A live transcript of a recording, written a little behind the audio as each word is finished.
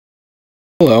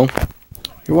Hello,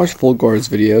 you watch Fulgor's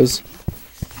videos,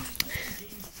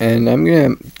 and I'm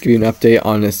gonna give you an update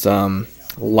on this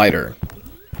lighter.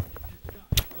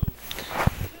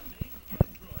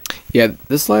 Yeah,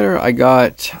 this lighter I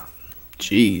got,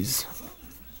 geez,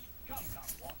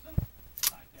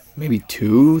 maybe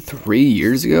 2-3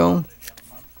 years ago.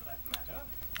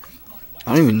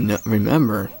 I don't even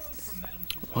remember.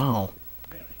 Wow.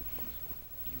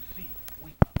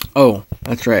 Oh,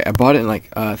 that's right. I bought it in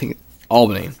I think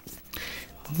Albany.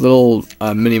 Little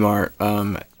mini mart.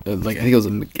 Like I think it was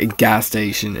a gas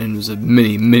station, and it was a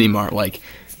mini mart. Like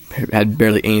had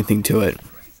barely anything to it.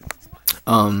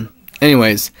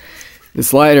 Anyways,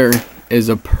 this lighter is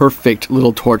a perfect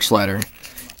little torch lighter.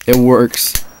 It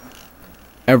works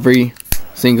every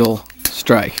single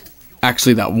strike.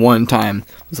 Actually, that one time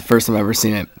was the first time I've ever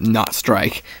seen it not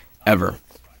strike ever.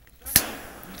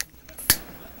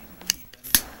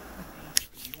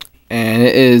 And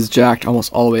it is jacked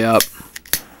almost all the way up.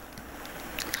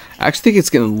 I actually think it's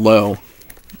getting low.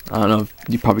 I don't know if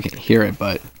you probably can't hear it,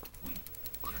 but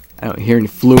I don't hear any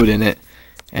fluid in it.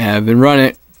 And I've been running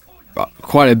it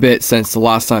quite a bit since the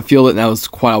last time I fueled it, and that was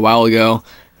quite a while ago.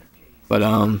 But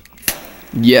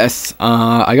yes,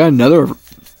 I got another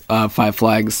Five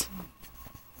Flags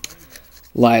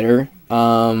lighter.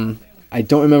 I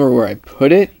don't remember where I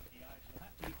put it.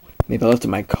 Maybe I left it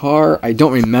in my car. I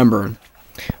don't remember.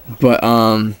 But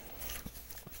I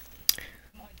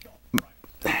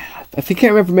think I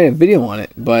can't remember if I made a video on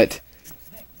it, but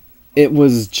it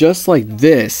was just like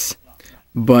this,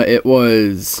 but it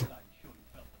was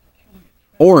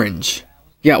orange.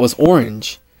 Yeah, it was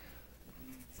orange,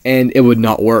 and it would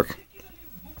not work.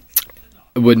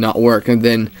 It would not work. And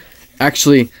then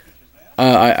actually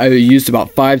I used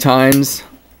about 5 times.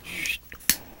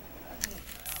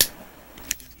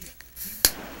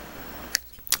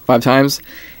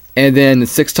 And then the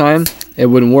 6th time it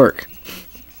wouldn't work.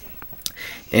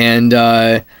 And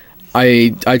I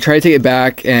tried to take it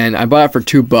back, and I bought it for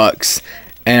 $2,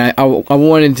 and I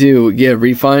wanted to get a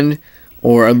refund,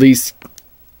 or at least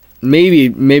maybe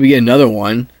get another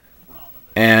one.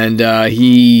 And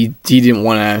he didn't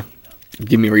want to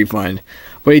give me a refund,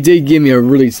 but he did give me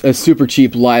a super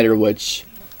cheap lighter, which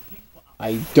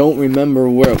I don't remember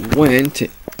where it went.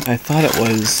 I thought it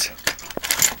was.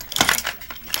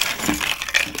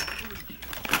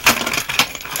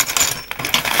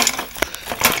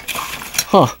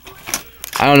 Huh.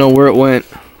 I don't know where it went,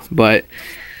 but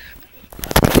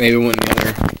maybe it went in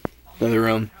the other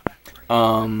room.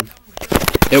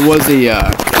 It was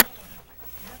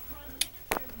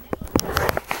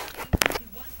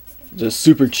the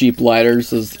super cheap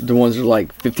lighters. The ones that are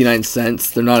like 59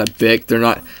 cents. They're not a Bic. They're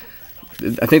not.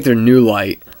 I think they're New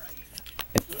Light.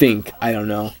 I don't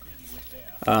know.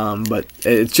 But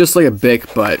it's just like a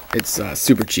Bic, but it's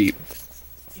super cheap.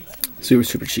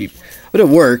 Super cheap. But it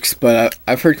works. But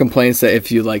I've heard complaints that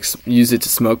if you use it to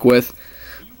smoke with,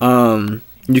 you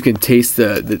can taste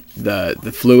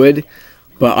the fluid.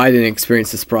 But I didn't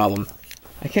experience this problem.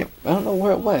 I don't know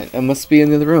where it went. It must be in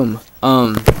the other room.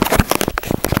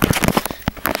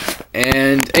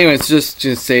 And anyways, just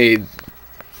to say,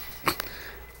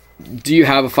 do you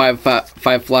have a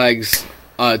Five Flags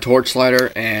torch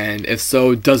lighter? And if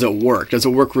so, does it work? Does it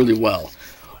work really well?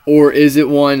 Or is it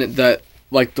one that,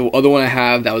 like the other one I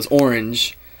have that was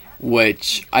orange,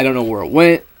 which I don't know where it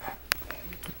went.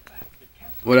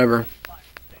 Whatever.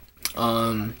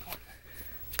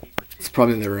 It's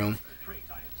probably in the room.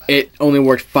 It only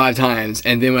worked 5 times,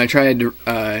 and then when I tried to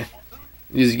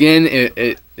use it again,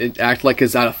 it acted like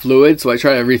it's out of fluid, so I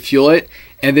tried to refuel it,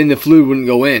 and then the fluid wouldn't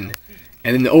go in.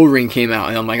 And then the O-ring came out,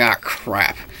 and I'm like, ah,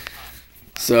 crap.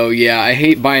 So yeah, I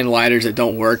hate buying lighters that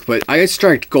don't work, but I got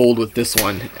striked gold with this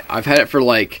one. I've had it for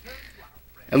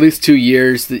at least 2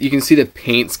 years. That you can see the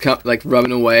paint's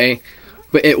rubbing away,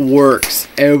 but it works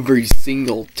every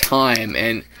single time.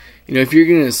 And if you're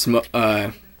gonna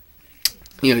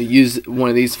use one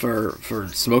of these for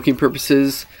smoking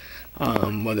purposes,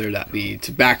 whether that be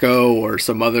tobacco or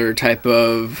some other type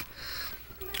of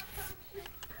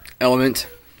element,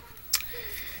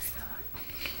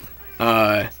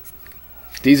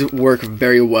 these work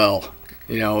very well.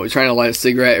 Trying to light a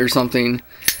cigarette or something,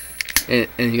 and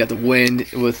you got the wind.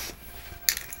 With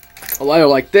a lighter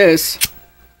like this,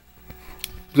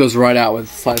 goes right out with a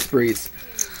slight breeze.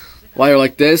 Lighter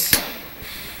like this,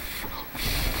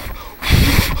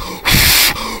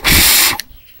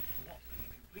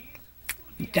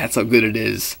 that's how good it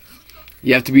is.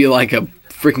 You have to be like a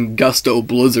freaking gusto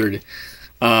blizzard,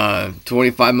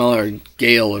 25-mile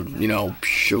gale, or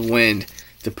wind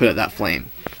to put out that flame.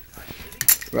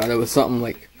 Rather with something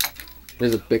like,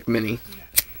 there's a Bic Mini.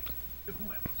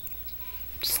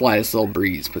 slightest little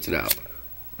breeze puts it out.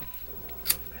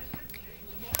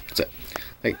 That's it.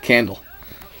 Like a candle.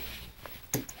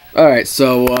 Alright,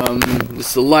 so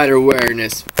this is a lighter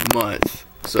awareness month.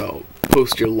 So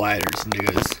post your lighters,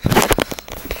 niggas.